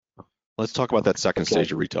Let's talk about that second Okay.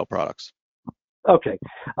 stage of retail products. Okay.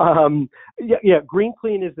 Yeah.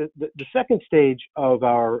 GreenClean is the second stage of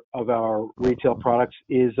our retail products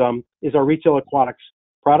is our retail aquatics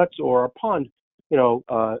products or our pond,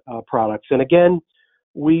 products. And again,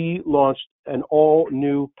 we launched an all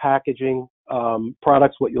new packaging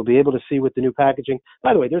products. What you'll be able to see with the new packaging.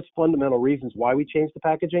 By the way, there's fundamental reasons why we changed the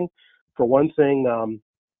packaging. For one thing,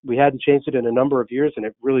 we hadn't changed it in a number of years, and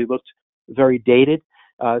it really looked very dated.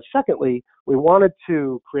 Secondly, we wanted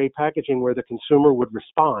to create packaging where the consumer would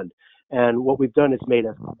respond. And what we've done is made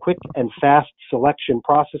a quick and fast selection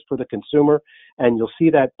process for the consumer. And you'll see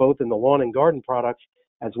that both in the lawn and garden products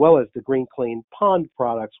as well as the GreenClean pond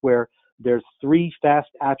products, where there's 3 fast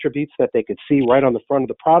attributes that they could see right on the front of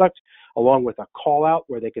the product, along with a call out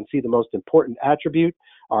where they can see the most important attribute.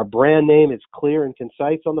 Our brand name is clear and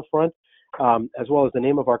concise on the front, as well as the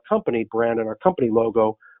name of our company brand and our company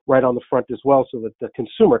logo right on the front as well, so that the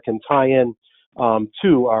consumer can tie in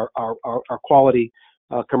to our quality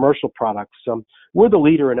commercial products. We're the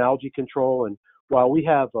leader in algae control, and while we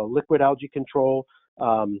have liquid algae control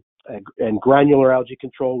and granular algae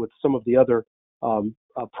control with some of the other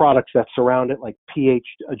products that surround it, like pH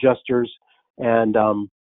adjusters and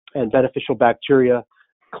beneficial bacteria,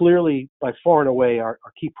 clearly by far and away our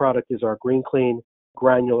key product is our GreenClean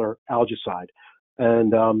granular algicide.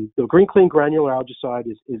 And the GreenClean granular algicide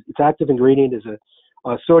is its active ingredient is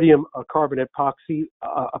a sodium carbonate peroxy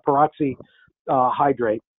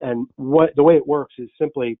hydrate. And the way it works is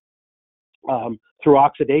simply through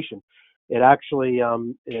oxidation. It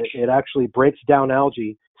actually breaks down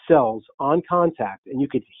algae cells on contact, and you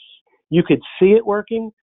could see it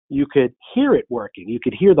working, you could hear it working, you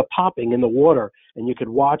could hear the popping in the water, and you could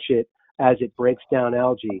watch it as it breaks down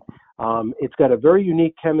algae. It's got a very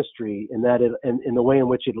unique chemistry in that in the way in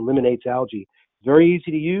which it eliminates algae. Very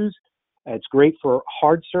easy to use. It's great for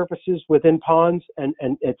hard surfaces within ponds and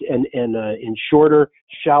in shorter,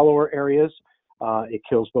 shallower areas. It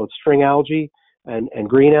kills both string algae and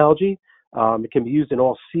green algae. It can be used in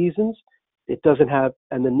all seasons. It doesn't have,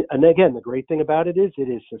 and again, the great thing about it is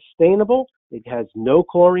sustainable. It has no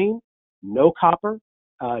chlorine, no copper,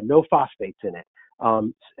 no phosphates in it.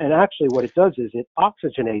 And actually what it does is it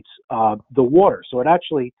oxygenates the water. So it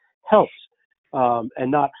actually helps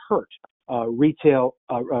and not hurt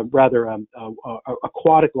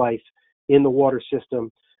aquatic life in the water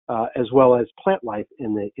system, as well as plant life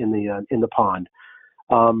in the pond.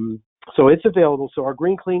 So it's available. So our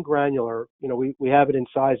GreenClean granular, we have it in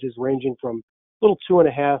sizes ranging from little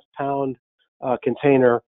 2.5 pound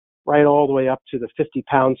container right all the way up to the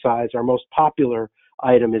 50-pound size. Our most popular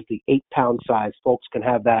item is the 8-pound size. Folks can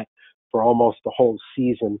have that for almost the whole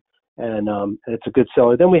season, and it's a good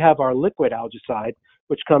seller. Then we have our liquid algicide,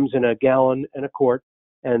 which comes in a gallon and a quart,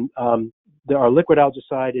 and our liquid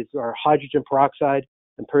algicide is our hydrogen peroxide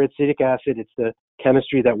and peracetic acid. It's the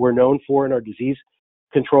chemistry that we're known for in our disease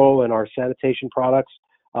control and our sanitation products.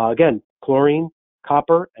 Again, chlorine,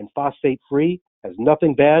 copper, and phosphate free, has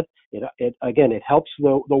nothing bad. It helps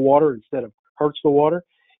the water instead of hurts the water.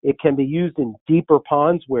 It can be used in deeper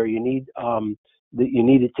ponds where you need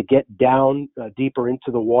it to get down deeper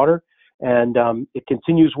into the water, and it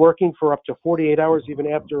continues working for up to 48 hours even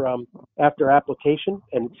after application,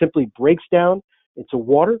 and it simply breaks down into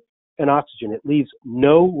water and oxygen. It leaves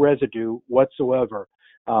no residue whatsoever,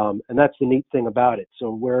 and that's the neat thing about it.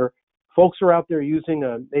 So where folks are out there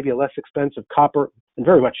using maybe a less expensive copper and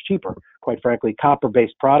very much cheaper, quite frankly,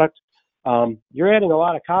 copper-based product, you're adding a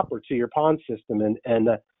lot of copper to your pond system, and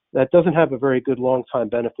that doesn't have a very good long-time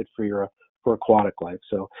benefit for aquatic life.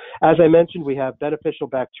 So, as I mentioned, we have beneficial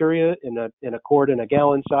bacteria in a quart and a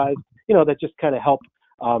gallon size, that just kind of help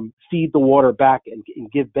feed the water back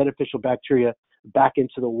and give beneficial bacteria back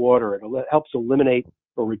into the water. It helps eliminate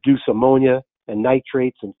or reduce ammonia and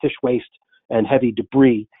nitrates and fish waste and heavy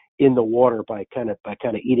debris in the water by kind of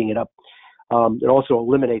eating it up. It also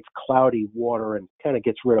eliminates cloudy water and kind of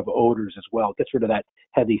gets rid of odors as well. It gets rid of that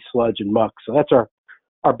heavy sludge and muck. So that's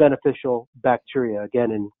our beneficial bacteria,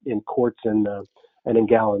 again, in quarts and in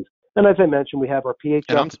gallons. And as I mentioned, we have our pH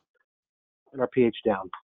up and our pH down.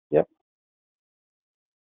 Yep.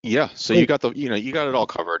 Yeah. So you got it all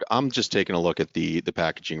covered. I'm just taking a look at the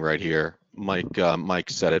packaging right here. Mike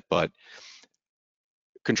said it, but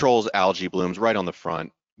controls algae blooms right on the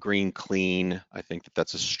front. GreenClean. I think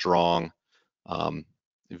that's a strong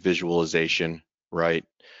visualization, right?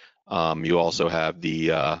 You also have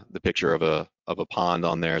the picture of a pond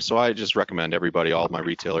on there. So I just recommend everybody, all of my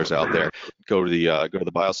retailers out there, go to the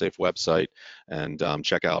BioSafe website and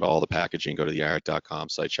check out all the packaging. Go to the arrett.com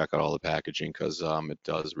site, check out all the packaging, because it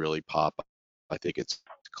does really pop. I think it's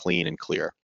clean and clear.